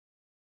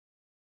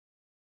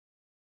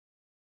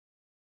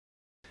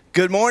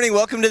Good morning.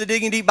 Welcome to the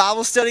Digging Deep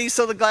Bible Study.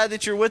 So glad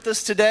that you're with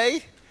us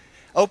today.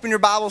 Open your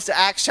Bibles to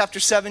Acts chapter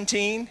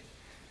 17.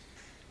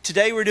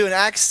 Today we're doing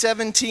Acts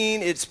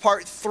 17. It's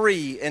part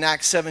 3 in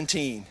Acts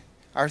 17,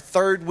 our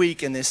third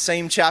week in this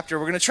same chapter.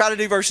 We're going to try to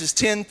do verses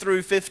 10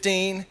 through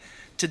 15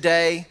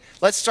 today.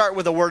 Let's start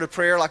with a word of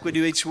prayer like we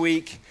do each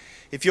week.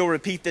 If you'll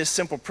repeat this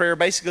simple prayer,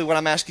 basically what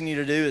I'm asking you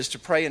to do is to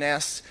pray and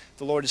ask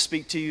the Lord to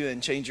speak to you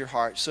and change your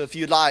heart. So if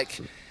you'd like,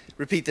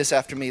 repeat this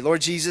after me.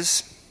 Lord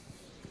Jesus,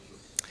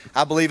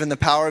 I believe in the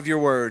power of your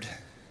word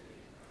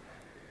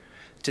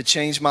to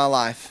change my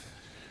life.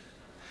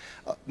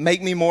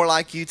 Make me more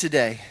like you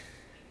today.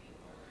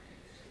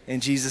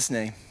 In Jesus'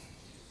 name,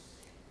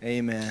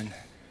 amen.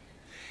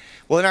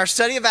 Well, in our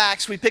study of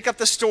Acts, we pick up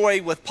the story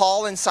with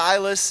Paul and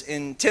Silas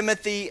and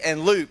Timothy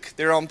and Luke.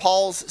 They're on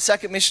Paul's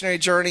second missionary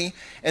journey,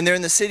 and they're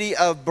in the city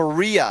of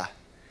Berea.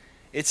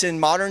 It's in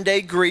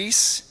modern-day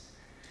Greece.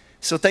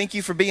 So thank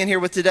you for being here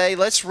with today.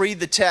 Let's read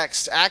the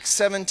text, Acts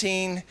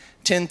 17,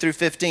 10 through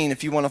 15,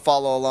 if you want to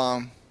follow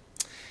along.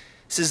 It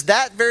says,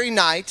 that very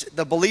night,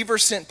 the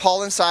believers sent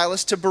Paul and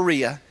Silas to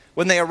Berea.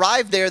 When they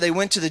arrived there, they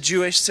went to the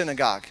Jewish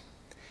synagogue.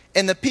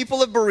 And the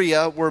people of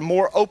Berea were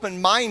more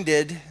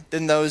open-minded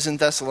than those in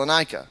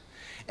Thessalonica.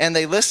 And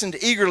they listened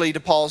eagerly to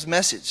Paul's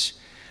message.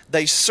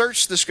 They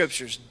searched the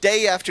scriptures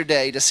day after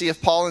day to see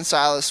if Paul and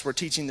Silas were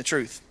teaching the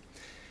truth.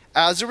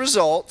 As a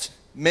result,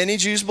 many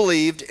Jews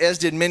believed, as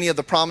did many of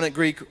the prominent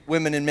Greek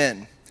women and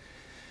men.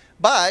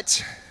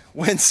 But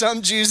when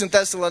some Jews in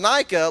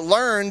Thessalonica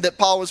learned that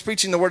Paul was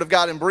preaching the word of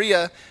God in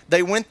Berea,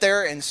 they went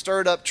there and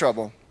stirred up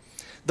trouble.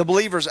 The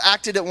believers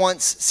acted at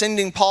once,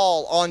 sending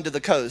Paul on to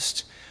the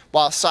coast,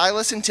 while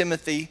Silas and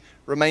Timothy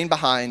remained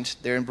behind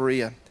there in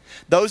Berea.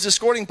 Those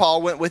escorting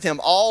Paul went with him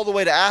all the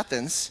way to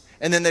Athens,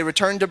 and then they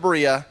returned to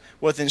Berea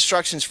with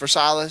instructions for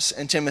Silas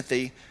and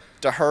Timothy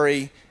to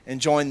hurry and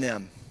join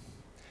them.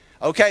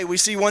 Okay, we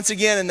see once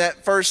again in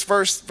that first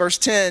verse, verse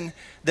 10,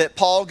 that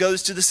Paul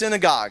goes to the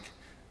synagogue.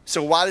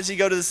 So why does he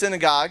go to the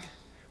synagogue?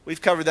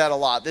 We've covered that a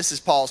lot. This is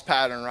Paul's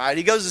pattern, right?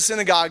 He goes to the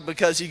synagogue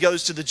because he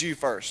goes to the Jew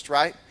first,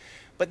 right?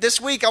 But this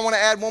week I want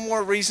to add one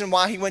more reason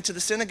why he went to the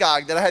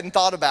synagogue that I hadn't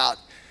thought about.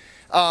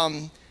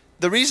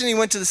 The reason he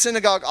went to the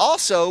synagogue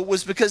also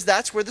was because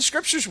that's where the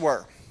scriptures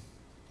were.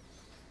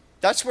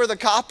 That's where the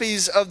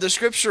copies of the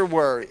scripture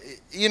were.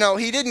 You know,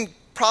 he didn't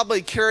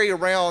probably carry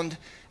around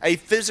a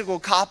physical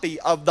copy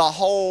of the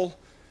whole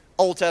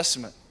Old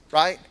Testament,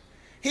 right?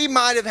 He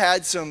might have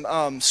had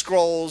some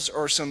scrolls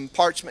or some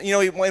parchment. You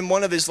know, in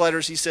one of his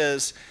letters he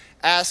says,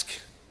 ask,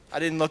 I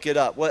didn't look it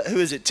up, who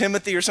is it,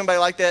 Timothy or somebody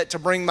like that, to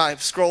bring my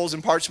scrolls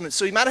and parchments.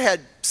 So he might have had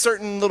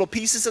certain little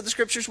pieces of the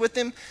scriptures with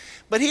him,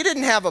 but he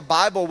didn't have a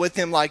Bible with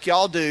him like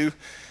y'all do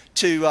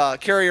to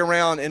carry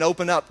around and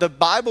open up. The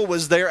Bible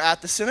was there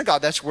at the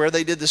synagogue. That's where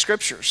they did the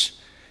scriptures.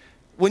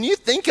 When you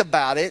think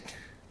about it,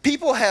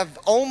 people have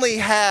only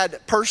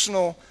had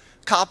personal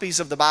copies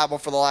of the Bible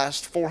for the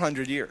last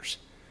 400 years,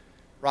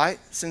 right?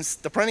 Since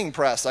the printing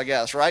press, I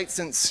guess, right?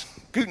 Since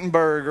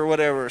Gutenberg or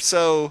whatever.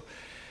 So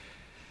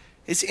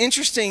it's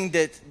interesting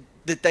that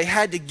they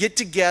had to get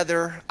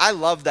together. I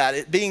love that.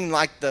 It being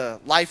like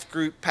the life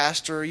group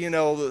pastor, you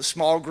know, the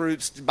small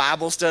groups,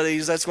 Bible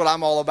studies, that's what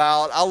I'm all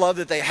about. I love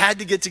that they had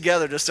to get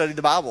together to study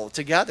the Bible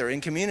together in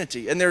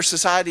community. And their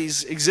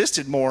societies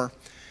existed more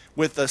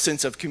with a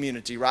sense of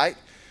community, right?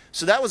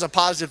 So that was a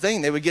positive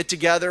thing. They would get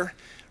together,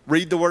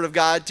 read the Word of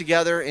God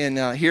together,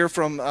 and hear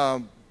from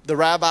the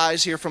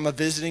rabbis, hear from a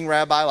visiting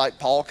rabbi like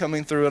Paul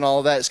coming through and all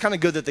of that. It's kind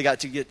of good that they had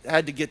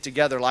to get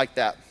together like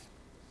that.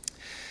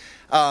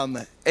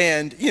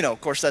 And, you know, of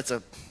course,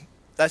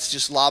 that's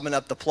just lobbing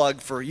up the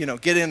plug for, you know,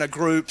 get in a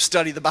group,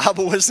 study the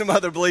Bible with some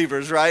other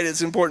believers, right?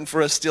 It's important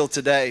for us still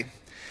today.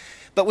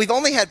 But we've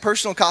only had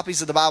personal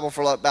copies of the Bible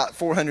for about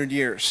 400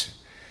 years.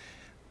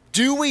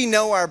 Do we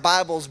know our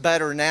Bibles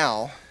better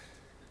now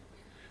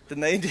than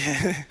they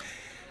did?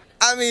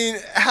 I mean,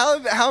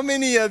 how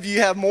many of you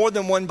have more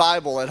than one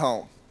Bible at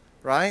home,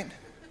 right?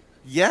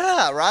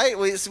 Yeah, right?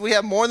 We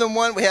have more than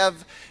one. We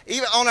have,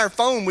 even on our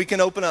phone, we can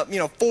open up,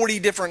 40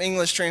 different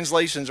English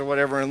translations or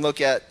whatever and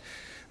look at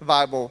the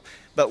Bible.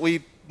 But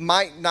we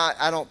might not,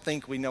 I don't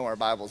think we know our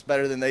Bibles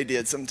better than they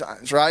did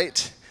sometimes,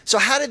 right? So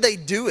how did they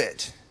do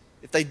it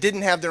if they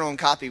didn't have their own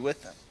copy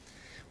with them?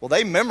 Well,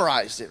 they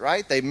memorized it,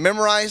 right? They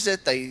memorized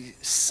it. They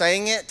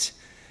sang it.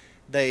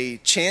 They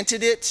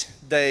chanted it.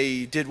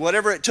 They did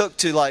whatever it took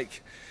to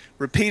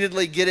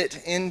repeatedly get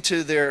it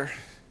into their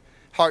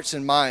hearts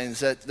and minds.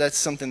 That's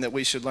something that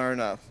we should learn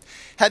of.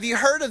 Have you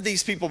heard of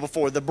these people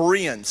before? The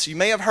Bereans. You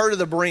may have heard of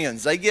the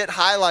Bereans. They get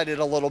highlighted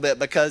a little bit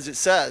because it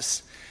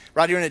says,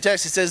 right here in the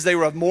text, it says they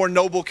were of more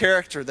noble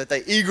character, that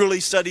they eagerly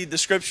studied the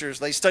scriptures.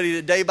 They studied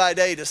it day by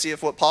day to see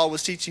if what Paul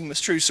was teaching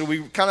was true. So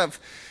we kind of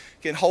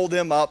can hold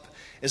them up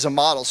as a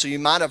model. So you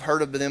might have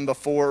heard of them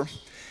before.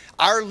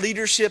 Our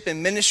leadership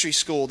and ministry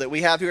school that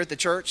we have here at the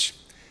church,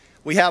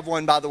 we have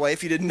one, by the way,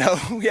 if you didn't know.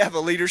 We have a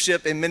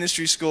leadership and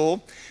ministry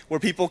school where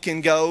people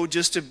can go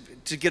just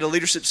to get a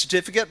leadership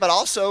certificate, but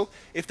also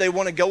if they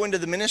want to go into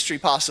the ministry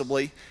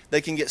possibly,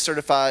 they can get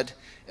certified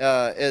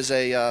as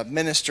a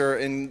minister,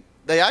 and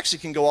they actually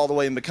can go all the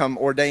way and become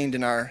ordained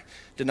in our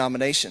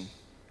denomination.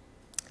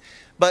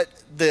 But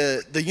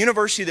the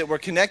university that we're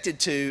connected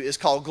to is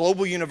called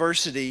Global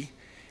University,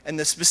 and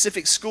the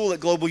specific school at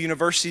Global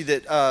University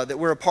that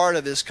we're a part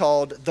of is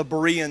called the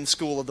Berean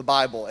School of the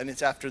Bible, and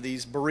it's after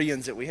these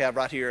Bereans that we have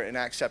right here in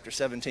Acts chapter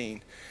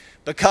 17,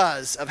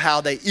 because of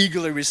how they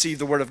eagerly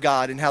received the Word of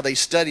God and how they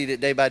studied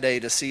it day by day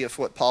to see if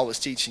what Paul was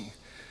teaching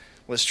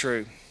was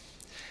true.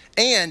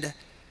 And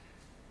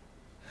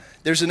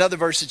there's another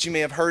verse that you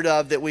may have heard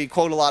of that we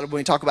quote a lot of when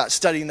we talk about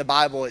studying the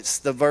Bible. It's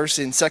the verse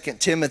in 2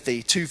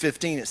 Timothy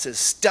 2:15. It says,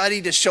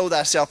 "Study to show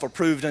thyself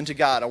approved unto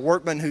God, a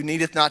workman who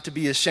needeth not to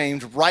be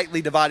ashamed,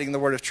 rightly dividing the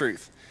word of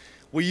truth."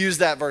 We use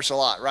that verse a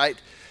lot, right?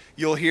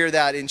 You'll hear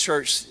that in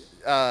church.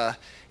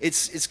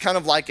 It's kind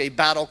of like a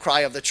battle cry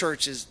of the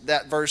church. Is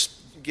that verse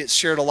gets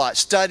shared a lot.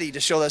 Study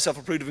to show thyself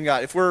approved of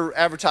God. If we're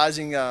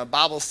advertising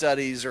Bible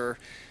studies, or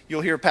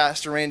you'll hear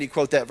Pastor Randy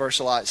quote that verse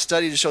a lot.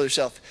 Study to show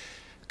yourself.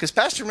 Because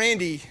Pastor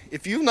Randy,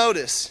 if you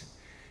notice,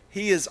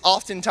 he is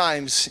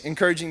oftentimes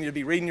encouraging you to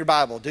be reading your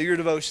Bible, do your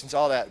devotions,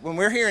 all that. When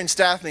we're here in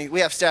staff meetings, we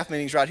have staff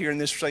meetings right here in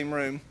this same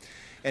room,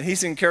 and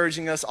he's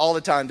encouraging us all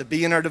the time to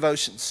be in our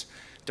devotions,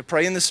 to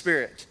pray in the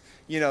Spirit,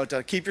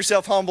 to keep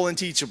yourself humble and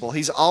teachable.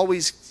 He's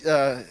always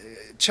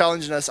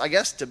challenging us, I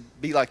guess, to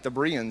be like the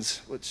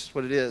Bereans, which is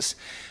what it is.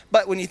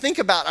 But when you think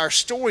about our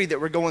story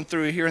that we're going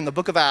through here in the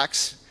book of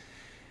Acts,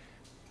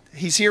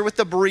 he's here with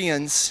the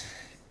Bereans,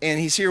 and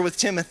he's here with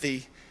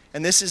Timothy.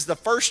 And this is the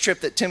first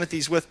trip that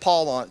Timothy's with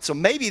Paul on. So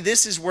maybe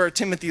this is where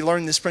Timothy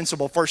learned this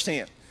principle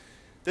firsthand.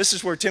 This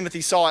is where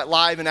Timothy saw it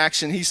live in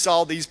action. He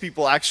saw these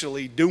people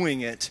actually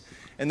doing it.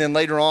 And then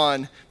later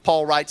on,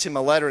 Paul writes him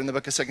a letter in the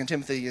book of 2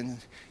 Timothy and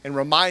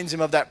reminds him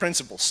of that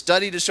principle.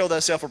 Study to show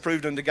thyself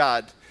approved unto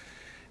God.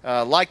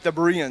 Like the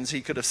Bereans,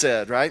 he could have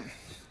said, right?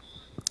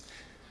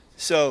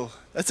 So,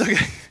 that's okay.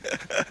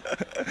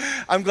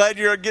 I'm glad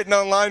you're getting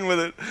online with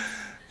it.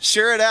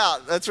 Share it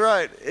out. That's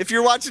right. If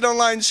you're watching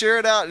online, share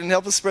it out and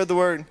help us spread the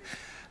word.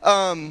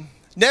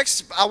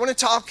 Next, I want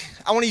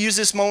to use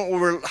this moment where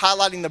we're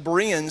highlighting the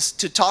Bereans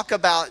to talk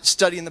about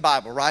studying the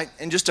Bible, right?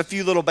 And just a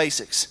few little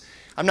basics.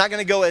 I'm not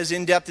going to go as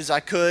in-depth as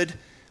I could.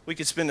 We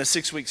could spend a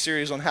 6-week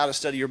series on how to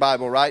study your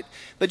Bible, right?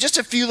 But just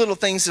a few little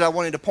things that I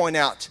wanted to point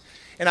out.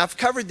 And I've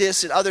covered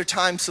this at other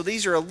times, so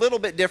these are a little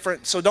bit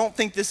different. So don't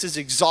think this is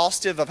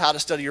exhaustive of how to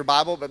study your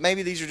Bible, but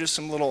maybe these are just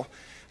some little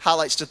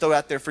highlights to throw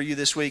out there for you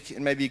this week,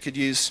 and maybe you could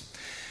use.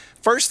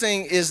 First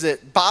thing is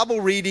that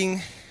Bible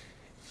reading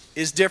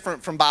is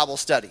different from Bible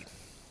study.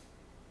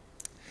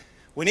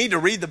 We need to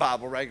read the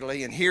Bible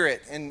regularly and hear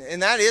it,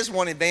 and that is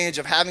one advantage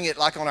of having it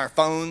like on our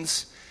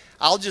phones.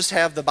 I'll just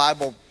have the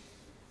Bible,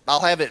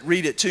 I'll have it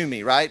read it to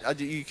me, right?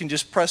 You can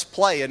just press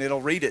play and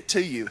it'll read it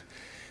to you.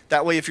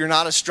 That way, if you're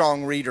not a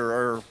strong reader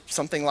or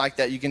something like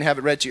that, you can have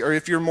it read to you. Or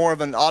if you're more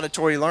of an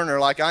auditory learner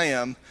like I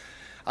am,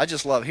 I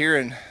just love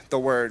hearing the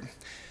word.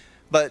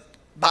 But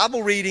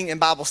Bible reading and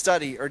Bible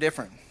study are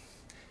different.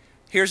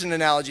 Here's an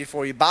analogy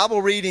for you.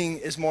 Bible reading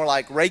is more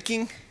like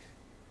raking,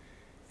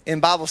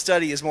 and Bible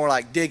study is more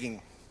like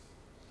digging,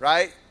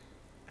 right?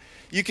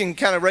 You can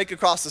kind of rake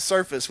across the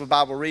surface with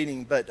Bible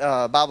reading, but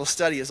Bible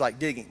study is like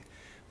digging.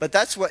 But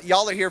that's what,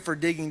 y'all are here for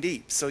digging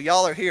deep. So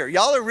y'all are here.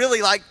 Y'all are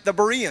really like the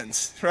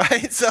Bereans,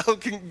 right? So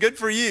good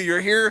for you.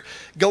 You're here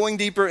going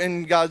deeper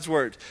in God's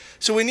Word.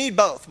 So we need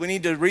both. We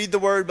need to read the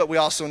Word, but we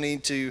also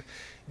need to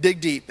dig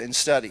deep and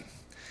study.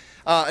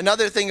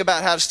 Another thing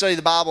about how to study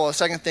the Bible, a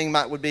second thing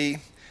would be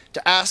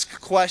to ask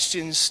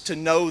questions to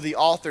know the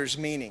author's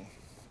meaning.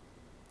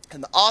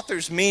 And the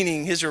author's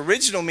meaning, his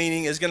original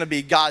meaning, is going to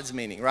be God's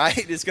meaning,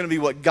 right? It's going to be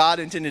what God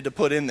intended to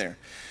put in there.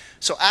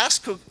 So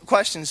ask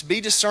questions,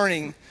 be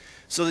discerning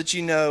so that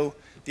you know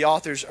the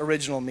author's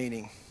original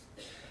meaning.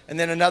 And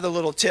then another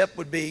little tip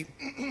would be,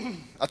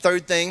 a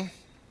third thing,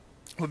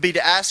 would be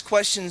to ask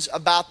questions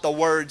about the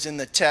words in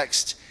the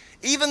text,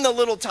 even the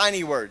little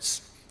tiny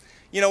words.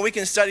 We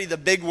can study the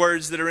big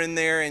words that are in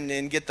there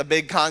and get the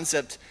big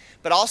concept,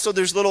 but also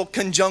there's little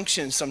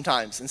conjunctions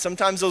sometimes. And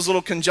sometimes those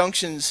little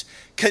conjunctions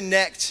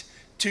connect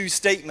to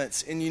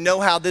statements. And you know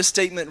how this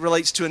statement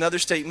relates to another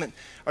statement,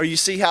 or you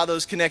see how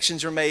those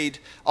connections are made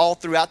all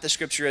throughout the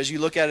Scripture. As you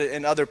look at it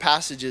in other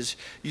passages,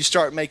 you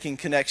start making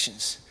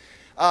connections.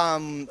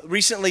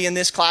 Recently in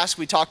this class,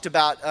 we talked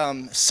about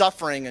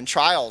suffering and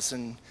trials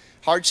and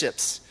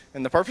hardships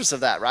and the purpose of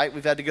that, right?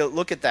 We've had to go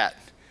look at that.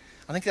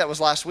 I think that was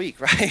last week,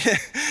 right?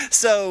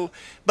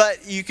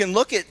 But you can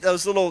look at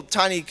those little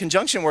tiny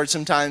conjunction words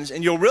sometimes,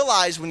 and you'll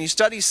realize when you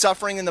study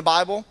suffering in the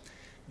Bible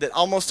that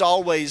almost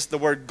always the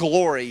word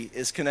glory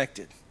is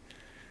connected.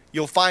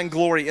 You'll find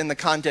glory in the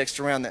context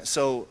around that.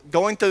 So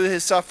going through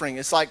his suffering,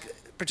 it's like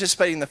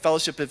participating in the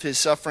fellowship of his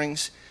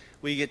sufferings.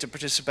 We get to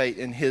participate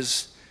in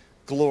his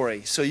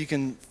glory. So you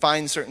can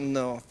find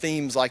certain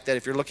themes like that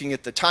if you're looking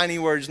at the tiny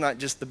words, not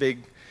just the big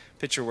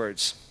picture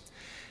words.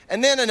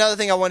 And then another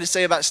thing I wanted to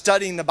say about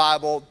studying the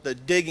Bible, the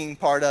digging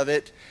part of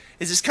it,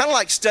 is it's kind of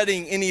like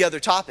studying any other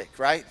topic,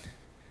 right?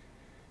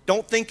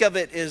 Don't think of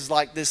it as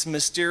like this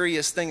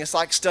mysterious thing. It's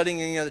like studying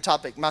any other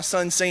topic. My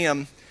son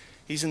Sam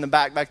He's in the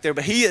back there,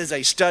 but he is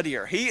a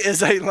studier. He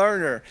is a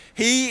learner.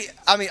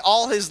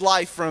 All his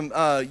life from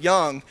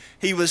young,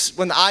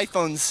 when the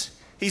iPhones,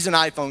 he's an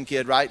iPhone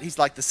kid, right? He's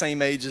like the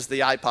same age as the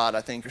iPod,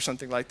 I think, or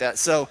something like that.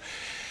 So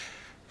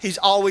he's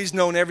always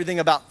known everything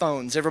about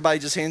phones. Everybody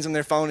just hands him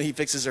their phone and he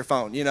fixes their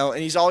phone, And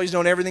he's always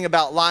known everything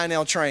about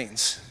Lionel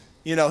trains.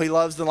 He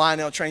loves the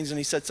Lionel trains, and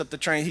he sets up the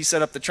train. He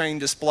set up the train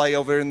display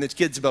over in the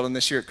kids' building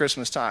this year at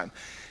Christmas time.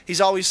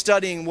 He's always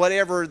studying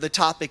whatever the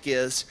topic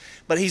is,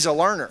 but he's a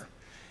learner.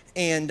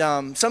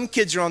 And some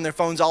kids are on their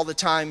phones all the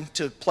time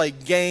to play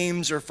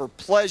games or for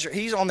pleasure.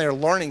 He's on there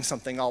learning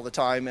something all the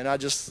time, and I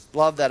just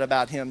love that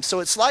about him. So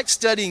it's like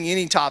studying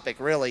any topic,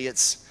 really.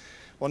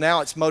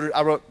 Now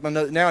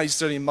he's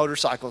studying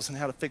motorcycles and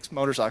how to fix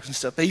motorcycles and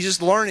stuff. But he's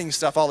just learning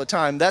stuff all the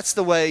time. That's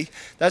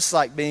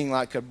like being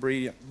like a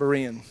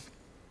Berean.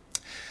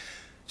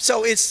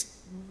 So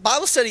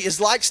Bible study is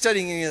like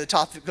studying any other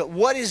topic, but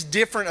what is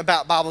different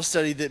about Bible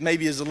study that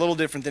maybe is a little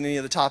different than any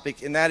other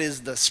topic, and that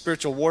is the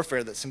spiritual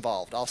warfare that's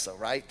involved also,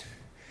 right?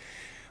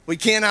 We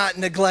cannot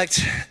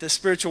neglect the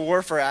spiritual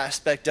warfare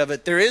aspect of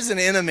it. There is an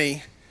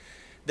enemy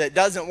that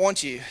doesn't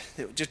want you,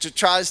 that just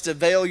tries to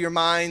veil your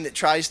mind, that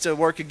tries to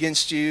work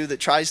against you, that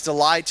tries to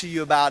lie to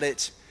you about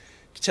it,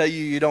 to tell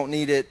you don't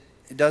need it,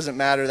 it doesn't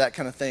matter, that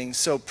kind of thing.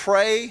 So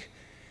pray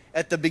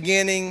at the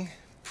beginning,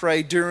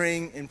 pray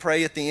during, and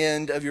pray at the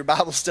end of your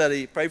Bible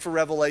study. Pray for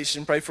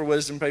revelation, pray for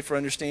wisdom, pray for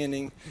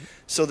understanding,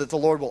 so that the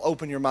Lord will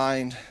open your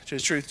mind to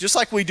His truth. Just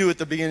like we do at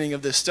the beginning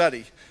of this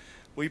study.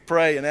 We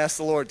pray and ask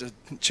the Lord to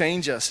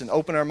change us and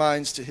open our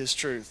minds to His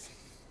truth.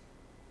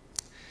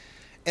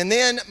 And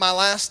then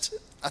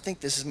I think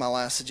this is my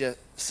last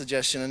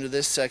suggestion under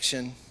this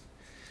section,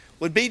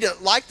 would be to,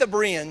 like the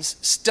Bereans,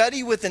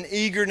 study with an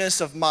eagerness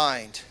of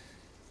mind.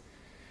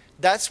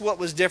 That's what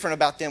was different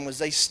about them, was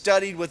they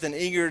studied with an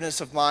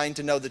eagerness of mind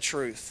to know the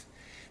truth.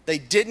 They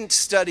didn't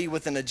study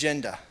with an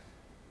agenda.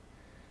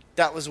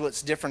 That was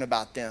what's different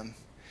about them.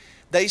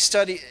 They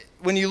study,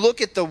 when you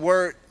look at the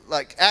word,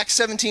 like Acts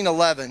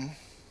 17:11,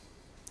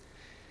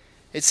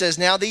 it says,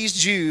 "Now these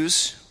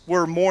Jews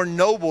were more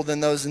noble than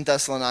those in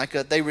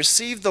Thessalonica. They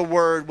received the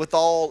word with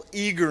all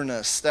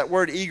eagerness." That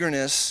word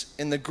eagerness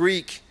in the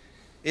Greek,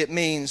 it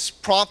means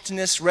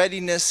promptness,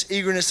 readiness,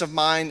 eagerness of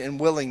mind, and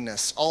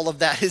willingness. All of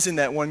that is in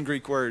that one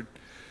Greek word.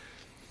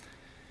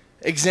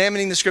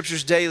 Examining the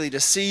scriptures daily to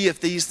see if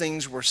these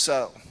things were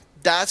so.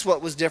 That's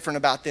what was different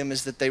about them,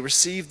 is that they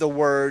received the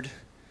word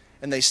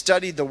and they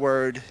studied the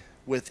word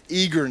with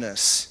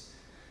eagerness.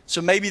 So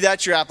maybe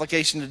that's your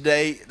application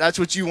today. That's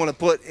what you want to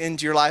put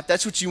into your life.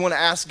 That's what you want to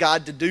ask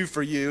God to do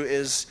for you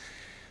is,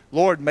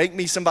 Lord, make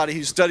me somebody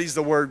who studies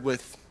the word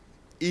with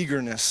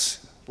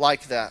eagerness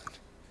like that.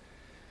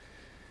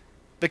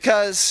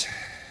 Because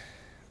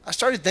I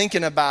started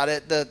thinking about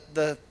it,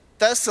 the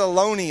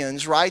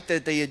Thessalonians, right,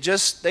 that they had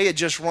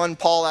just run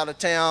Paul out of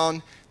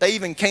town. They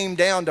even came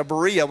down to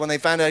Berea when they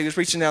found out he was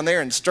preaching down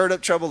there and stirred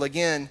up trouble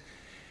again.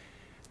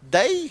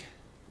 They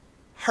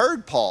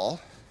heard Paul.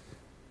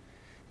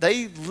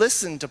 They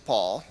listened to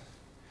Paul.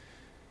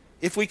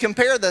 If we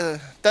compare the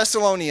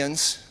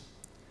Thessalonians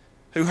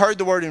who heard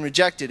the word and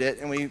rejected it,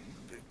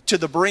 to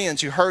the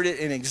Bereans who heard it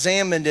and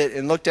examined it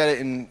and looked at it,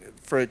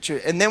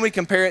 and then we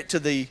compare it to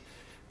the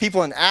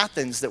people in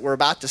Athens that we're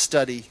about to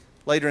study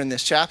later in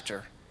this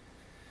chapter.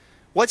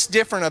 What's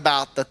different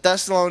about the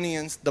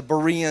Thessalonians, the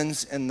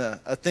Bereans, and the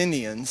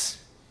Athenians?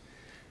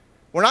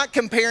 We're not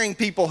comparing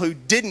people who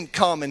didn't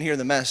come and hear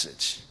the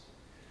message.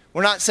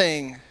 We're not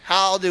saying,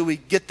 how do we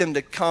get them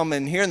to come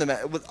and hear the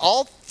message? With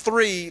all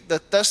three, the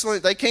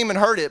Thessalonians, they came and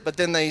heard it, but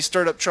then they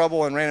stirred up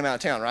trouble and ran them out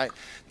of town, right?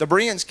 The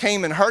Bereans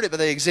came and heard it, but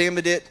they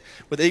examined it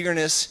with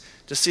eagerness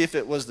to see if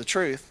it was the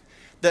truth.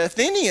 The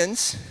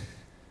Athenians,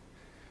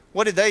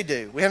 what did they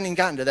do? We haven't even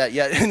gotten to that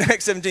yet in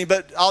Acts 17,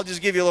 but I'll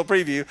just give you a little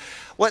preview.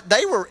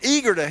 They were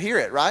eager to hear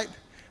it, right?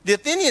 The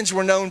Athenians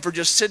were known for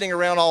just sitting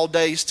around all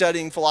day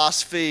studying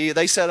philosophy.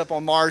 They sat up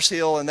on Mars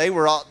Hill, and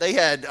they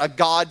had a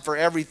god for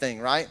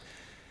everything, right?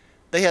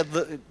 They had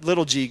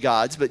little g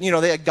gods, but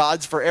they had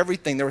gods for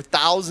everything. There were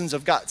thousands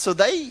of gods. So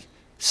they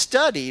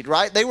studied,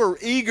 right? They were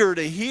eager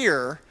to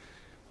hear.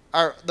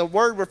 The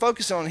word we're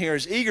focused on here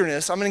is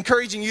eagerness. I'm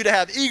encouraging you to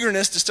have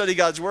eagerness to study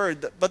God's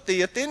word. But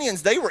the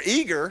Athenians, they were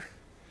eager.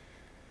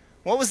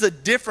 What was the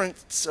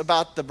difference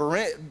about the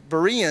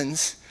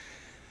Bereans?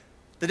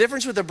 The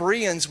difference with the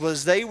Bereans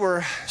was they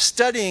were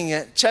studying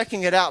it,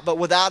 checking it out, but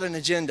without an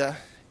agenda.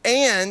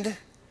 And,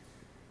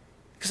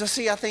 because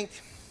I think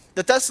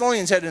the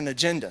Thessalonians had an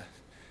agenda.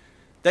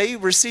 They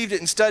received it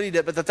and studied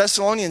it, but the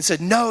Thessalonians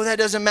said, no, that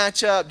doesn't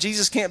match up.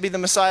 Jesus can't be the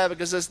Messiah,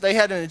 because they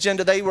had an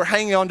agenda. They were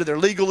hanging on to their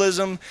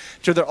legalism,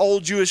 to their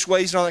old Jewish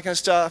ways and all that kind of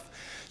stuff.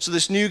 So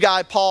this new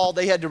guy, Paul,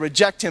 they had to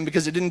reject him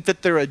because it didn't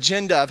fit their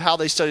agenda of how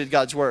they studied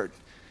God's word.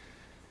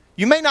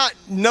 You may not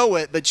know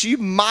it, but you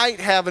might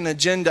have an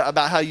agenda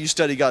about how you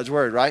study God's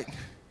word, right?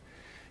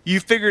 You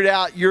figured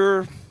out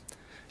your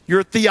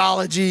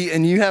theology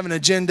and you have an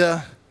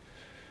agenda,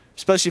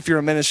 especially if you're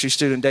a ministry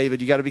student,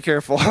 David, you got to be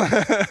careful.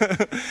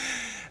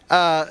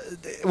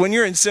 When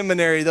you're in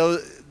seminary,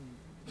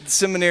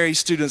 seminary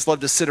students love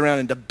to sit around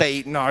and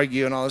debate and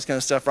argue and all this kind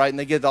of stuff, right? And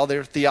they get all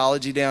their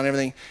theology down and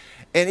everything.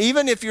 And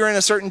even if you're in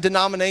a certain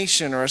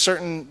denomination or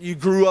you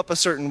grew up a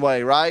certain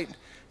way, right?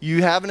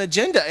 You have an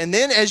agenda. And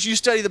then as you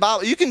study the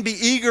Bible, you can be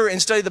eager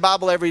and study the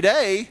Bible every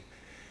day,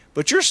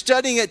 but you're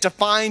studying it to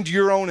find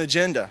your own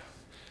agenda.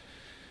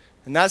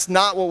 And that's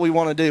not what we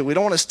want to do. We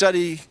don't want to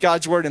study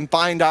God's Word and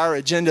find our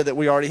agenda that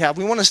we already have.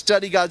 We want to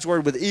study God's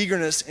Word with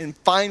eagerness and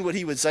find what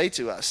He would say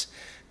to us.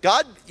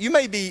 God, you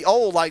may be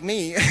old like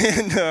me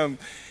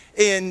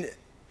and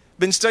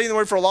been studying the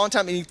Word for a long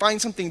time, and you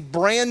find something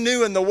brand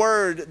new in the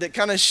Word that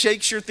kind of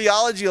shakes your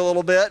theology a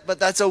little bit, but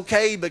that's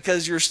okay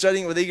because you're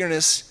studying with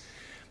eagerness.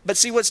 But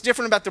see, what's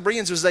different about the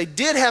Bereans was they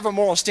did have a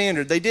moral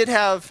standard. They did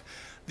have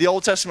the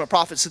Old Testament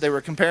prophets that they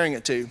were comparing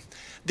it to.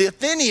 The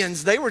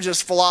Athenians, they were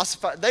just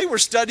philosophizing. They were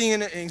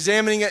studying it and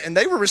examining it, and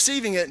they were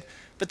receiving it,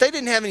 but they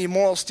didn't have any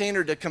moral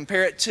standard to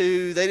compare it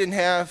to. They didn't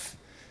have,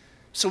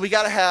 so we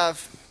got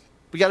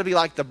to be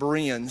like the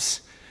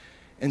Bereans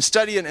and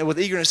study it with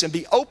eagerness and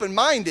be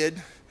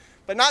open-minded,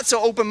 but not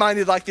so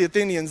open-minded like the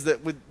Athenians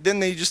then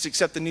they just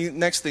accept the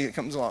next thing that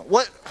comes along.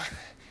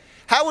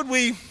 How would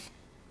we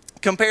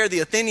compare the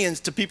Athenians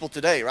to people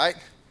today, right?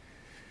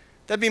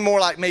 That'd be more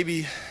like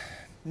maybe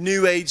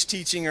New Age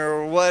teaching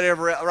or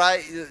whatever,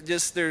 right?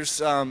 Just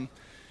there's, I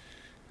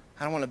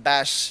don't want to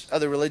bash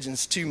other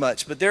religions too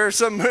much, but there are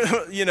some,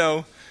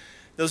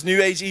 those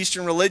New Age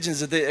Eastern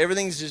religions that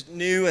everything's just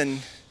new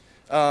and,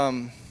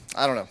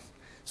 I don't know.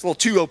 It's a little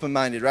too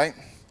open-minded, right?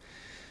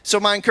 So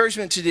my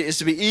encouragement today is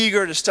to be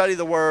eager to study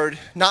the Word,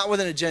 not with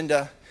an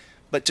agenda,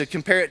 but to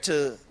compare it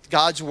to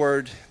God's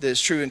Word that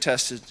is true and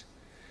tested.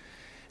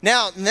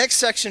 Now, the next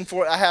section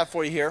I have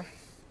for you here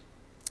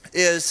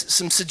is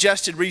some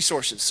suggested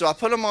resources. So I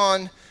put them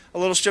on a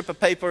little strip of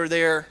paper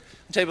there on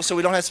the table so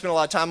we don't have to spend a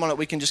lot of time on it.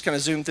 We can just kind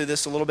of zoom through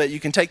this a little bit. You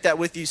can take that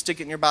with you, stick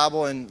it in your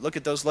Bible, and look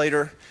at those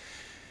later.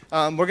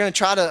 We're going to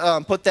try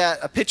to put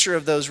a picture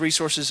of those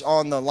resources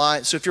on the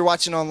line. So if you're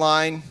watching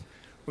online,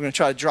 we're going to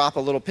try to drop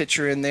a little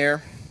picture in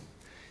there.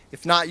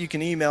 If not, you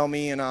can email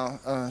me and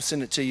I'll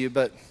send it to you.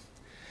 But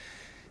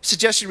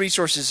suggested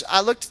resources.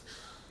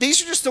 These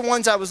are just the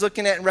ones I was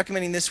looking at and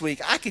recommending this week.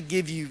 I could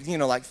give you,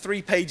 like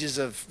 3 pages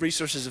of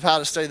resources of how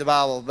to study the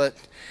Bible. But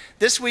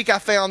this week I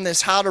found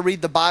this How to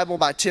Read the Bible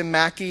by Tim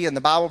Mackey and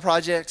the Bible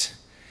Project.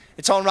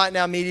 It's on Right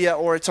Now Media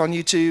or it's on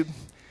YouTube.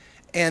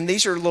 And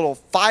these are little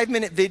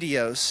 5-minute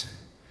videos.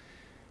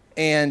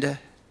 And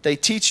they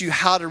teach you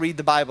how to read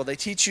the Bible. They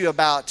teach you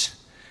about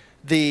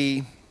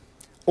the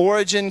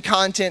origin,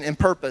 content, and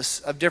purpose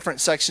of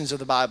different sections of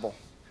the Bible.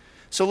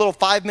 So little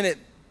 5-minute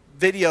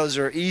videos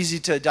are easy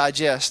to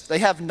digest. They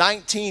have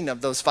 19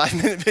 of those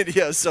 5-minute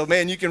videos, so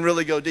man, you can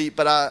really go deep.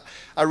 But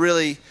I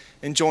really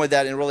enjoyed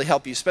that and really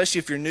help you, especially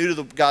if you're new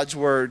to God's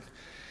Word,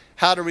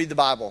 how to read the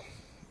Bible.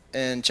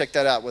 And check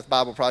that out with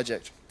Bible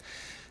Project.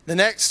 The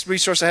next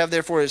resource I have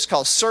there for you is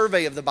called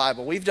Survey of the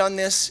Bible. We've done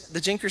this. The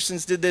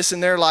Jenkinsons did this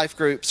in their life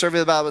group. Survey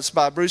of the Bible. It's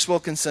by Bruce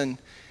Wilkinson.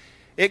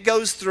 It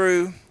goes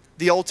through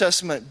the Old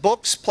Testament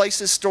books,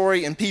 places,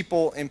 story, and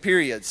people, and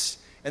periods.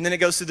 And then it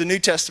goes through the New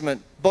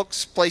Testament,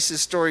 books,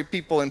 places, story,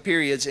 people, and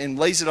periods, and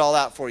lays it all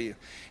out for you.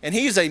 And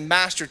he's a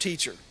master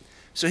teacher.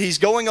 So he's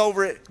going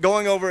over it,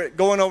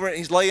 and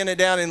he's laying it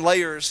down in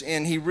layers,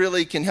 and he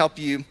really can help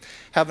you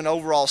have an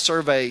overall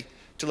survey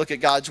to look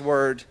at God's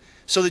Word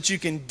so that you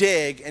can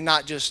dig and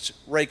not just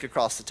rake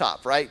across the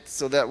top, right?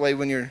 So that way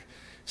when you're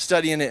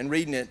studying it and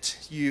reading it,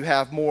 you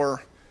have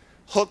more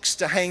hooks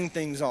to hang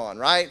things on,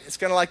 right? It's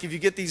kind of like if you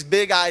get these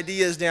big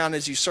ideas down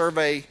as you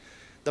survey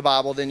the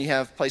Bible, then you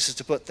have places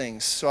to put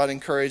things. So I'd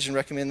encourage and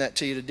recommend that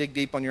to you to dig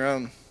deep on your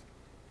own.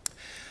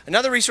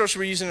 Another resource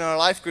we're using in our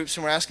life groups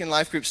and we're asking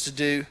life groups to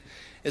do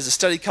is a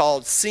study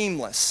called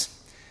Seamless.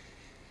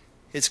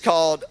 It's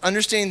called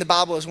Understanding the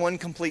Bible as One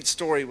Complete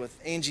Story with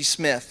Angie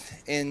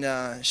Smith.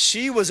 And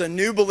she was a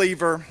new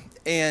believer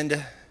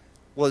and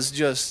was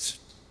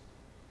just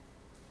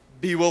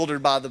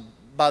bewildered by the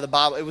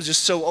Bible. It was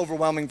just so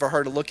overwhelming for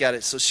her to look at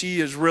it. So she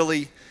has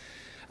really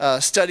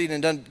studied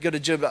and done a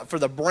good job for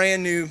the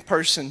brand new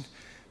person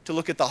to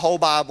look at the whole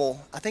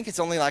Bible. I think it's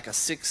only like a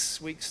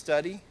 6-week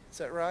study. Is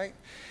that right?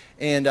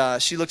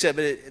 And she looks at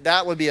it, but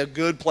that would be a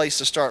good place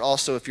to start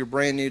also if you're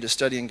brand new to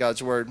studying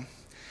God's Word.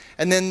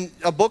 And then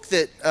a book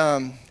that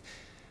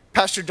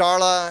Pastor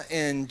Darla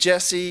and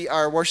Jesse,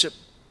 our worship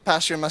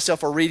pastor, and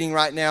myself are reading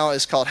right now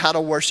is called How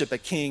to Worship a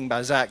King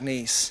by Zach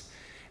Neese.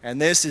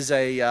 And this is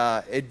a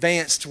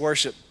advanced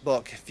worship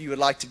book if you would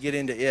like to get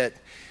into it.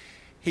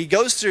 He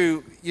goes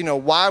through,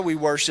 why we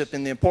worship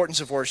and the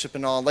importance of worship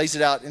and all, lays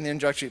it out in the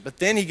introductory. But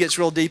then he gets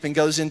real deep and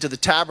goes into the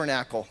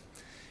tabernacle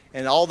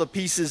and all the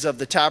pieces of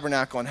the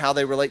tabernacle and how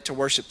they relate to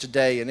worship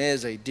today. And it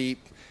is a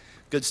deep,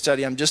 good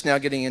study. I'm just now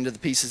getting into the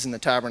pieces in the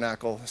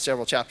tabernacle,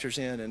 several chapters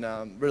in, and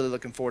I'm really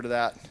looking forward to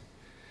that.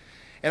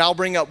 And I'll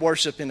bring up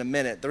worship in a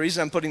minute. The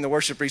reason I'm putting the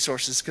worship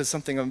resources is because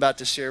something I'm about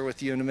to share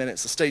with you in a minute,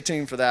 so stay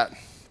tuned for that.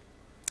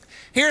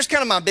 Here's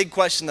kind of my big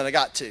question that I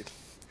got to.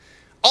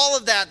 All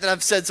of that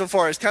I've said so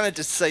far is kind of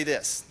to say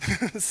this.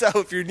 So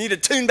if you need to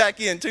tune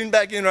back in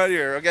right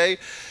here, okay?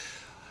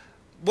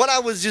 what I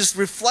was just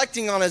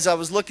reflecting on as I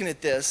was looking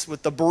at this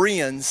with the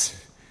Bereans,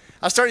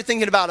 I started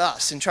thinking about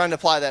us and trying to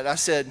apply that. I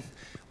said,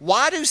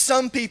 why do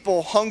some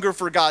people hunger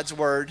for God's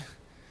word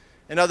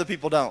and other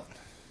people don't?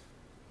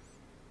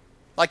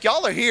 Like,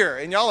 y'all are here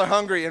and y'all are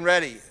hungry and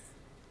ready,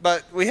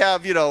 but we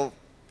have,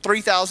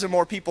 3,000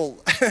 more people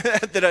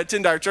that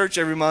attend our church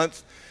every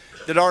month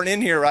that aren't in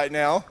here right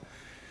now.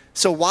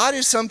 So why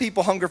do some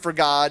people hunger for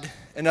God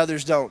and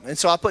others don't? And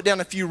so I put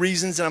down a few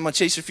reasons, and I'm going to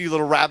chase a few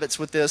little rabbits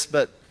with this,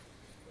 but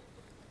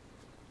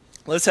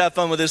let's have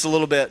fun with this a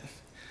little bit.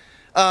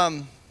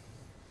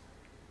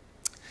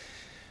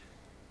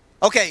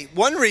 Okay,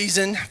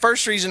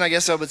 first reason I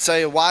guess I would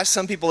say why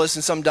some people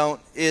listen, some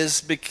don't,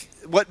 is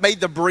what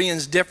made the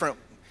Bereans different.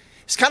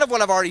 It's kind of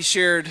what I've already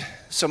shared,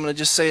 so I'm going to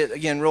just say it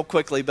again real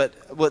quickly, but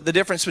what the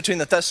difference between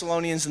the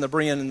Thessalonians and the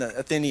Berean and the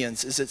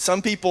Athenians is that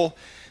some people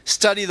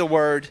study the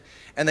word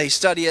and they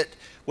study it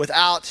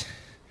without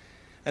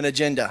an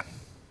agenda,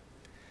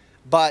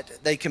 but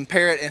they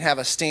compare it and have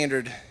a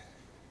standard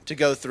to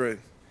go through.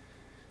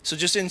 So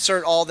just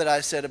insert all that I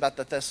said about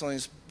the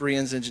Thessalonians,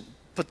 Bereans, and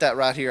put that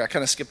right here. I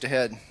kind of skipped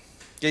ahead.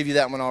 Gave you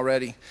that one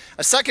already.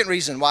 A second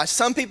reason why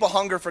some people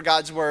hunger for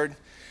God's word,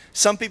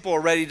 some people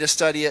are ready to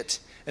study it,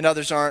 and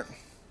others aren't.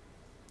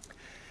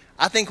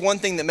 I think one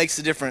thing that makes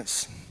the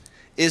difference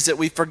is that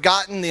we've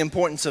forgotten the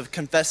importance of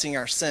confessing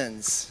our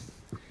sins.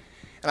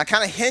 And I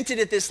kind of hinted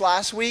at this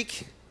last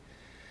week,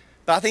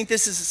 but I think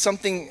this is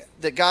something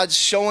that God's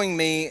showing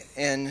me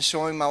and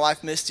showing my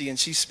wife Misty, and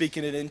she's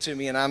speaking it into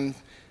me, and I'm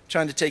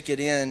trying to take it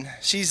in.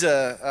 She's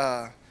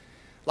a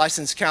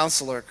licensed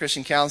counselor,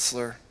 Christian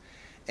counselor,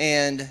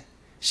 and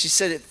she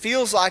said it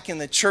feels like in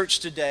the church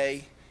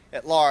today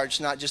at large,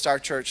 not just our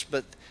church,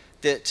 but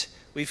that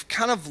we've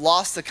kind of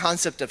lost the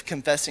concept of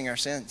confessing our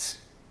sins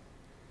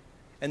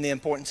and the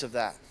importance of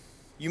that.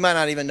 You might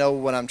not even know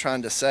what I'm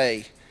trying to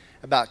say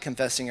about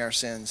confessing our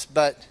sins,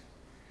 but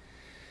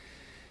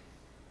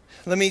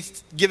let me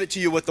give it to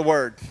you with the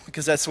word,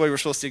 because that's the way we're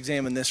supposed to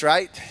examine this,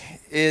 right?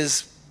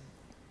 Is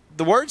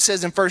the word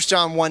says in 1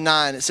 John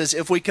 1:9, it says,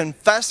 if we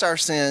confess our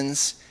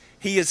sins,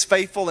 he is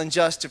faithful and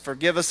just to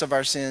forgive us of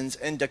our sins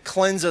and to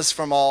cleanse us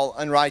from all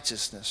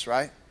unrighteousness,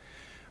 right?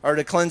 Or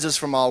to cleanse us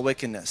from all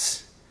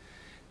wickedness.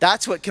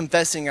 That's what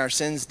confessing our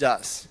sins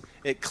does.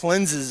 It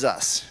cleanses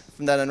us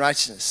from that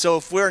unrighteousness. So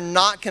if we're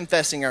not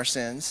confessing our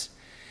sins,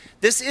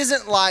 this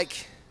isn't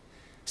like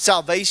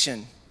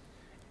salvation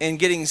and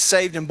getting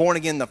saved and born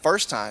again the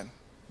first time.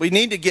 We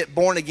need to get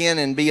born again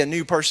and be a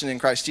new person in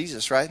Christ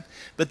Jesus, right?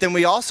 But then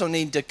we also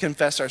need to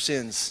confess our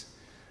sins.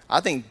 I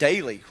think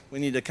daily we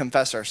need to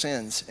confess our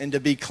sins and to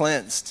be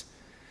cleansed.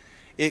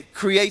 It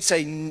creates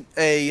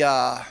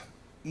a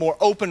more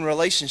open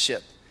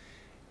relationship.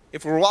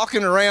 If we're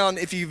walking around,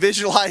 if you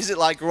visualize it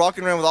like we're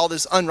walking around with all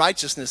this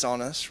unrighteousness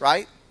on us,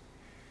 right?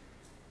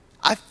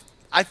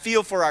 I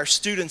feel for our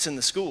students in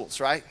the schools,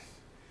 right?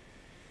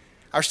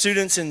 Our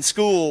students in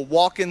school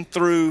walking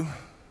through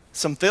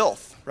some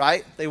filth,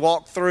 right? They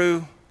walk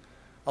through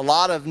a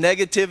lot of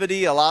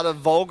negativity, a lot of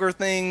vulgar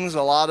things,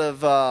 a lot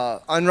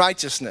of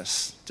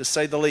unrighteousness, to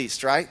say the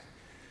least, right?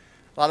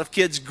 A lot of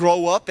kids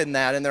grow up in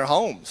that in their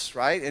homes,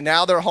 right? And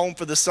now they're home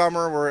for the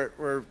summer.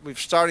 We're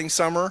starting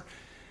summer,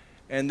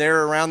 and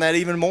they're around that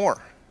even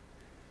more.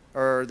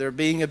 Or they're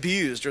being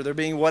abused, or they're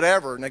being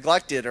whatever,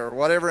 neglected, or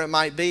whatever it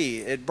might be.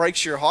 It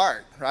breaks your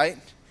heart, right?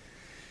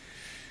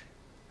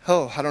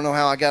 Oh, I don't know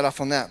how I got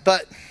off on that.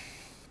 But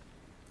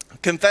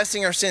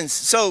confessing our sins.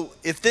 So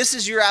if this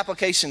is your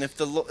application, if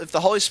the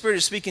Holy Spirit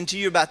is speaking to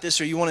you about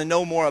this, or you want to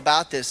know more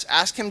about this,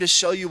 ask him to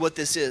show you what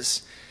this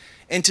is.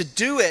 And to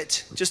do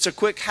it, just a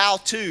quick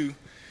how-to,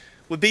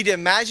 would be to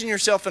imagine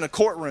yourself in a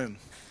courtroom.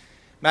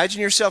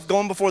 Imagine yourself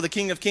going before the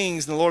King of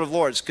Kings and the Lord of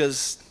Lords,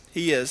 because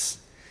he is.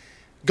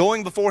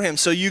 Going before him.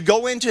 So you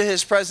go into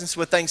his presence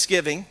with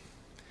thanksgiving.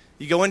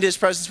 You go into his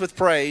presence with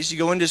praise. You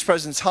go into his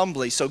presence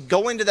humbly. So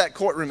go into that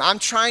courtroom. I'm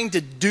trying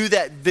to do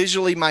that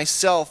visually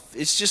myself.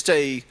 It's just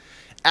a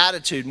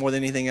attitude more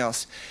than anything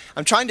else.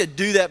 I'm trying to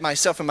do that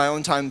myself in my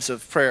own times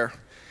of prayer,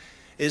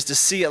 is to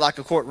see it like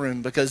a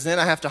courtroom, because then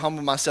I have to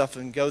humble myself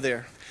and go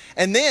there.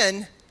 And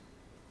then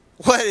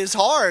what is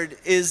hard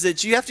is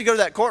that you have to go to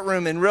that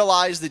courtroom and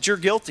realize that you're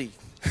guilty.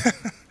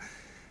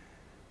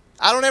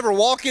 I don't ever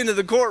walk into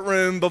the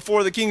courtroom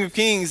before the King of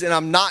Kings and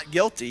I'm not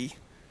guilty.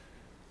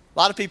 A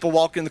lot of people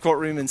walk in the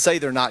courtroom and say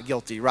they're not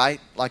guilty,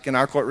 right? Like in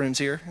our courtrooms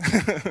here.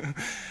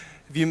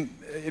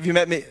 If you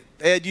met me,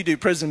 Ed, you do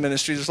prison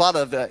ministry. There's a lot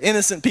of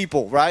innocent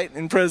people, right,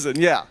 in prison,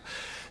 yeah.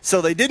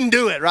 So they didn't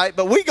do it, right?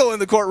 But we go in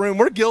the courtroom,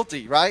 we're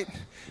guilty, right?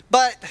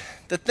 But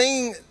the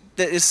thing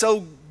that is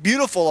so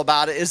beautiful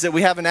about it is that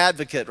we have an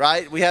advocate,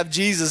 right? We have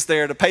Jesus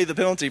there to pay the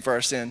penalty for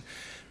our sin.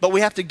 But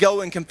we have to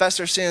go and confess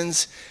our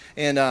sins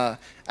and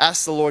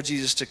ask the Lord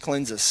Jesus to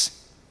cleanse us.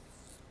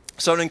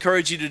 So I'd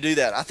encourage you to do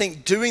that. I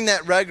think doing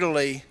that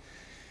regularly,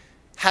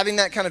 having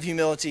that kind of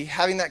humility,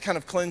 having that kind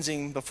of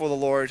cleansing before the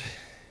Lord,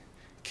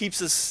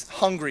 keeps us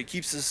hungry,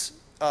 keeps us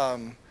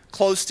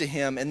close to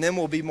him, and then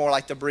we'll be more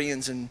like the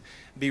Bereans and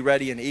be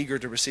ready and eager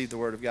to receive the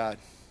word of God.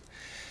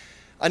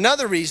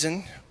 Another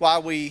reason why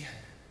we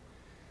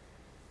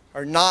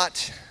are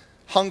not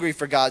hungry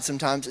for God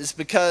sometimes is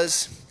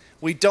because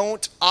we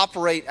don't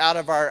operate out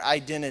of our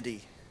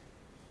identity.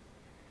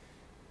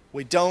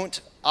 We don't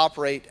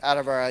operate out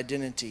of our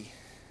identity.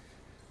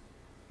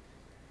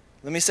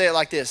 Let me say it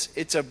like this.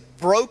 It's a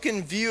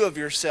broken view of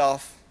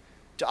yourself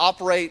to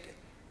operate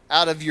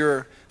out of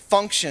your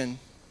function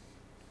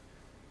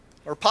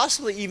or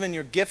possibly even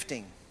your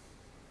gifting.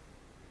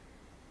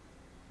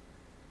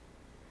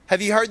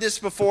 Have you heard this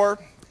before?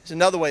 There's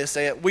another way to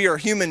say it. We are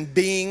human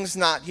beings,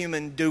 not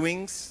human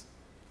doings,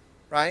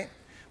 right?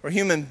 We're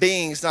human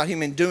beings, not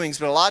human doings,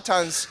 but a lot of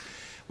times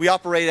we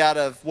operate out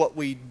of what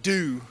we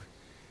do,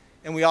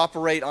 and we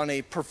operate on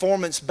a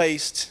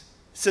performance-based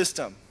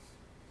system.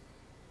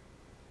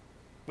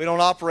 We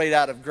don't operate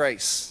out of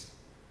grace.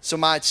 So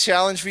my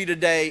challenge for you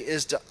today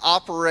is to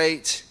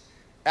operate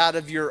out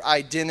of your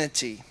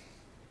identity.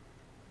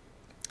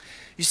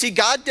 You see,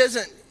 God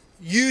doesn't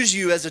use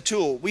you as a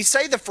tool. We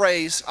say the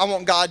phrase, I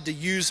want God to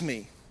use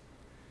me.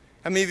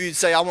 How many of you would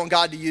say, I want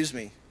God to use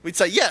me? We'd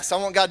say, yes, I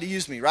want God to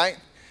use me, right?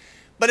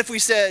 But if we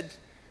said,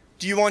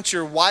 do you want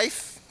your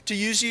wife to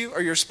use you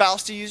or your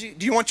spouse to use you?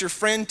 Do you want your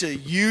friend to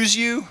use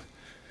you?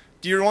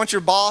 Do you want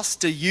your boss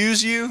to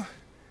use you?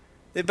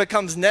 It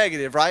becomes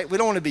negative, right? We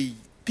don't want to be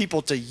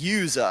people to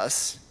use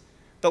us,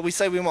 but we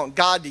say we want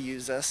God to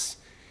use us.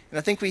 And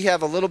I think we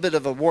have a little bit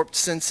of a warped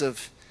sense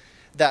of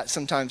that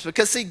sometimes.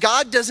 Because see,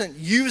 God doesn't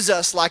use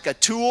us like a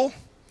tool.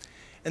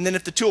 And then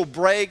if the tool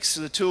breaks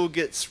or the tool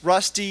gets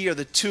rusty or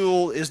the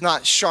tool is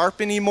not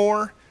sharp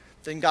anymore,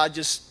 then God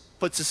just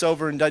puts us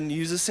over and doesn't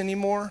use us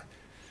anymore.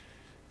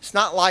 It's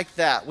not like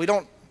that.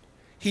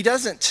 He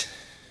doesn't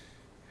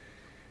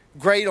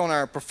grade on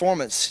our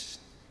performance.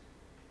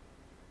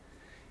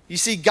 You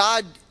see,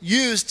 God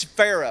used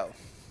Pharaoh,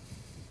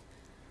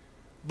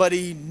 but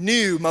he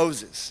knew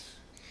Moses.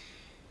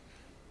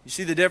 You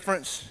see the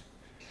difference?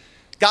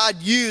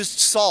 God used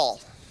Saul.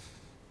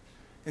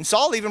 And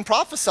Saul even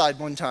prophesied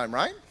one time,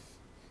 right?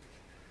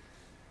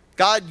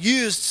 God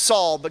used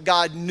Saul, but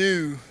God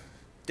knew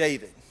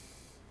David.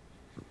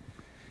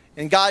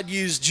 And God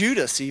used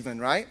Judas even,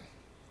 right?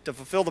 To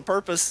fulfill the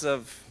purpose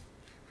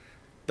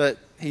but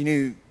he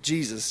knew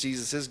Jesus.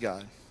 Jesus is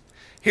God.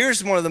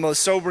 Here's one of the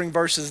most sobering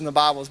verses in the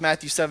Bible. It's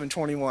Matthew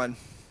 7:21. It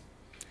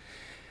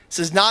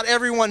says, not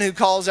everyone who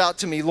calls out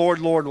to me, Lord,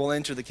 Lord, will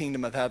enter the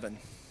kingdom of heaven.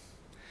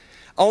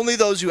 Only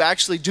those who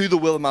actually do the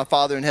will of my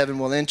Father in heaven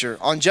will enter.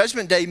 On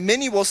judgment day,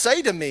 many will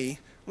say to me,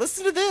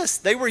 listen to this,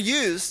 they were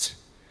used.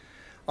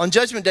 On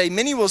judgment day,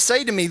 many will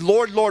say to me,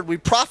 Lord, Lord, we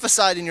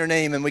prophesied in your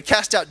name, and we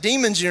cast out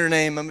demons in your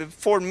name, and we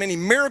performed many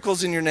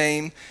miracles in your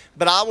name.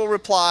 But I will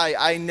reply,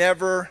 I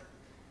never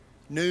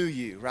knew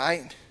you,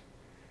 right?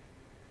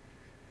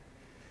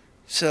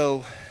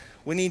 So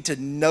we need to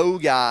know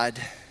God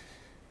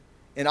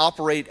and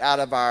operate out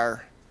of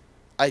our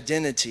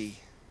identity.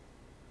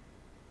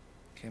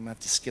 Okay, I'm going to have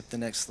to skip the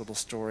next little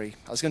story.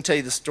 I was going to tell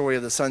you the story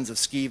of the sons of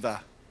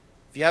Sceva.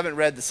 If you haven't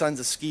read the sons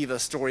of Sceva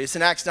story, it's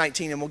in Acts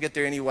 19, and we'll get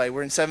there anyway.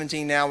 We're in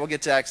 17 now. We'll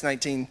get to Acts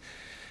 19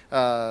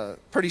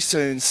 pretty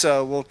soon,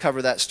 so we'll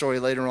cover that story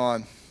later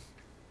on.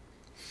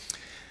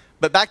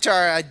 But back to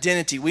our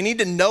identity. We need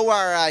to know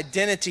our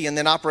identity and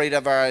then operate out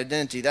of our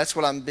identity. That's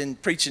what I've been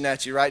preaching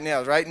at you right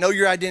now, right? Know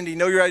your identity.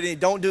 Know your identity.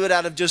 Don't do it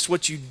out of just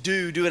what you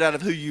do. Do it out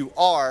of who you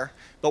are.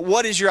 But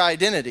what is your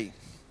identity?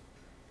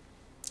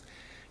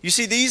 You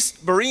see, these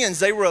Bereans,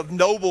 they were of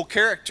noble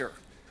character.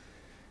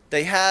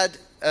 They had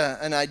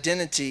an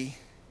identity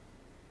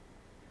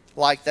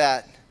like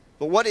that.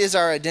 But what is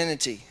our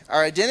identity?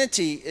 Our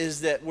identity is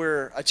that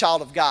we're a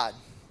child of God.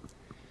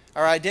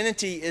 Our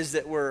identity is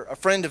that we're a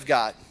friend of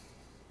God.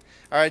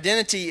 Our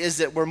identity is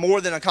that we're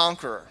more than a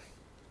conqueror.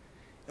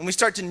 And we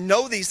start to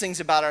know these things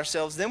about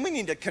ourselves, then we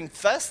need to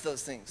confess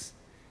those things.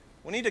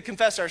 We need to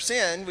confess our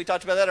sin. We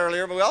talked about that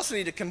earlier, but we also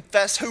need to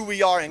confess who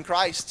we are in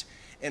Christ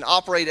and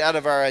operate out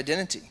of our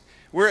identity.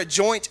 We're a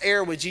joint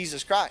heir with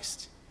Jesus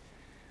Christ.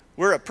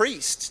 We're a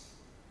priest.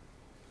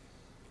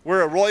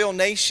 We're a royal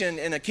nation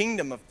and a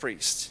kingdom of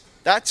priests.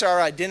 That's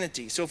our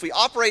identity. So if we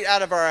operate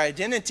out of our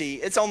identity,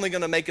 it's only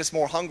going to make us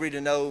more hungry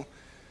to know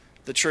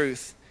the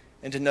truth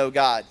and to know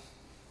God.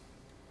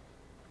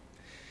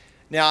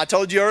 Now, I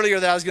told you earlier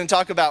that I was going to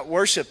talk about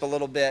worship a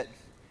little bit.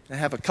 I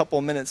have a couple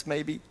of minutes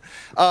maybe.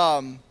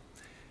 I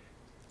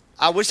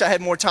wish I had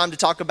more time to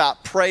talk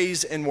about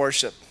praise and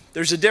worship.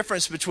 There's a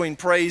difference between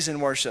praise and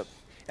worship.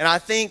 And I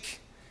think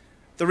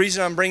the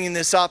reason I'm bringing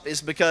this up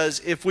is because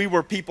if we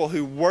were people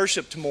who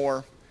worshiped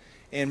more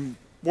and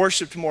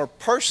worshiped more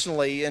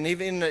personally and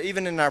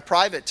even in our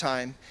private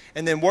time,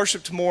 and then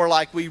worshiped more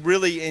like we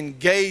really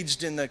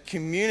engaged in the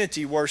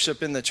community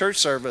worship in the church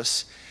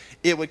service,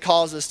 it would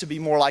cause us to be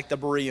more like the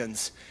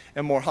Bereans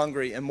and more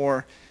hungry and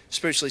more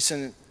spiritually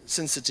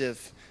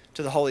sensitive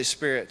to the Holy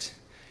Spirit.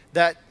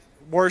 That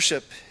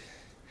worship,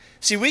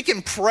 see, we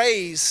can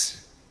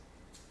praise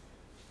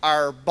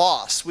our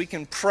boss. We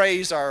can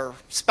praise our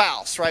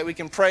spouse, right? We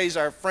can praise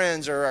our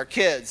friends or our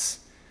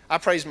kids. I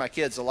praise my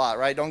kids a lot,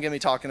 right? Don't get me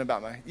talking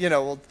about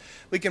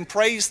we can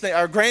praise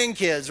our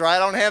grandkids, right? I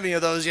don't have any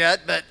of those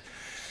yet, but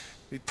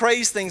We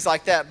praise, things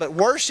like that. But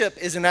worship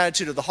is an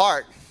attitude of the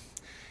heart.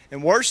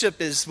 And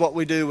worship is what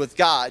we do with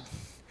God.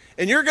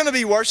 And you're going to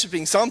be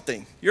worshiping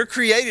something. You're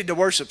created to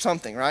worship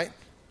something, right?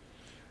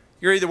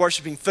 You're either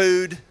worshiping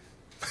food,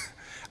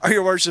 or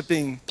you're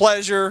worshiping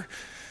pleasure,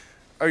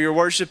 or you're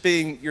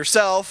worshiping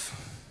yourself.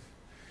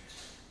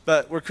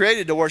 But we're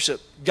created to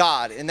worship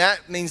God. And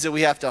that means that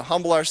we have to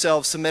humble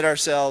ourselves, submit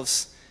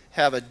ourselves,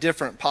 have a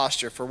different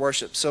posture for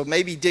worship. So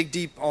maybe dig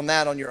deep on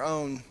that on your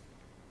own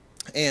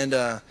and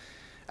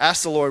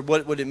ask the Lord,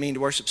 what would it mean to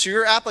worship? So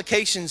your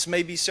applications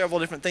may be several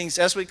different things.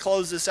 As we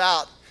close this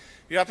out,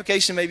 your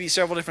application may be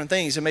several different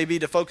things. It may be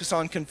to focus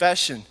on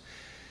confession.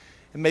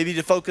 It may be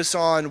to focus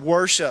on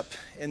worship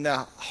and the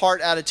heart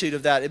attitude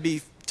of that. It'd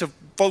be to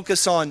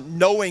focus on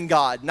knowing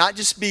God, not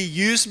just be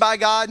used by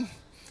God,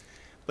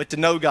 but to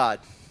know God.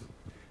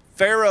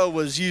 Pharaoh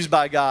was used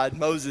by God.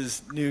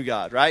 Moses knew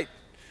God, right?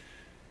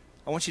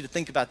 I want you to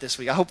think about this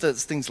week. I hope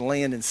those things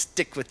land and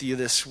stick with you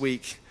this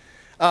week.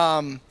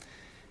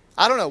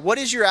 I don't know. What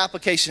is your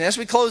application? As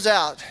we close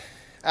out,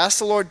 ask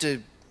the Lord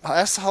to,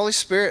 ask the Holy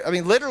Spirit. I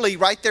mean, literally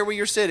right there where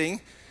you're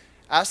sitting,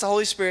 ask the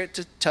Holy Spirit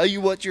to tell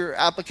you what your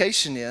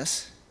application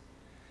is.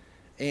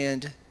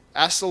 And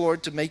ask the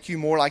Lord to make you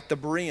more like the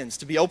Bereans,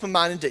 to be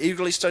open-minded, to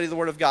eagerly study the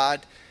Word of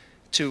God,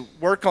 to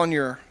work on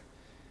your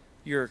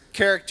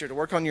character, to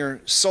work on your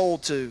soul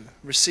to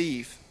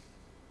receive.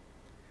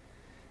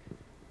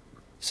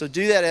 So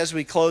do that as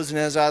we close and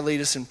as I lead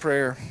us in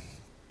prayer.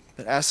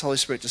 But ask the Holy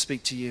Spirit to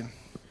speak to you.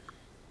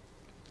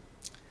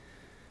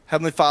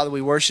 Heavenly Father,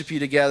 we worship you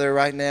together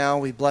right now.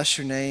 We bless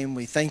your name.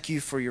 We thank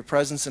you for your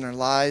presence in our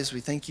lives.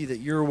 We thank you that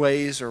your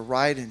ways are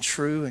right and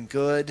true and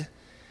good.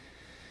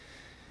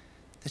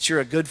 That you're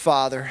a good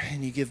Father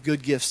and you give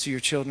good gifts to your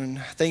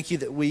children. Thank you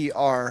that we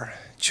are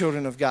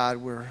children of God.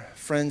 We're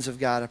friends of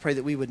God. I pray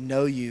that we would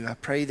know you. I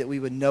pray that we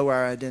would know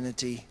our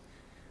identity.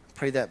 I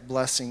pray that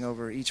blessing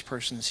over each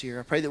person that's here.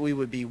 I pray that we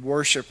would be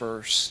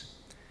worshipers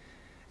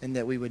and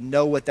that we would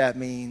know what that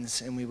means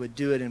and we would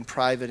do it in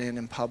private and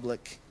in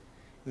public.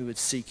 We would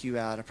seek you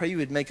out. I pray you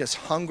would make us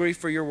hungry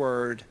for your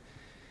word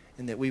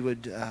and that we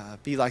would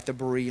be like the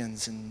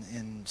Bereans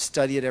and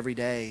study it every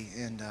day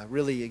and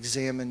really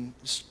examine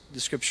the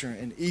scripture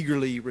and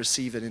eagerly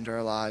receive it into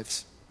our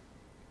lives.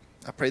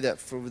 I pray that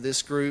for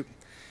this group,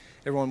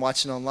 everyone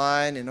watching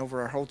online and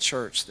over our whole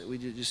church, that we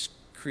just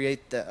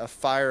create a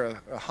fire,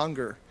 a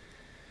hunger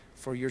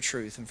for your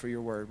truth and for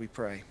your word, we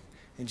pray.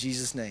 In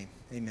Jesus' name,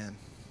 amen.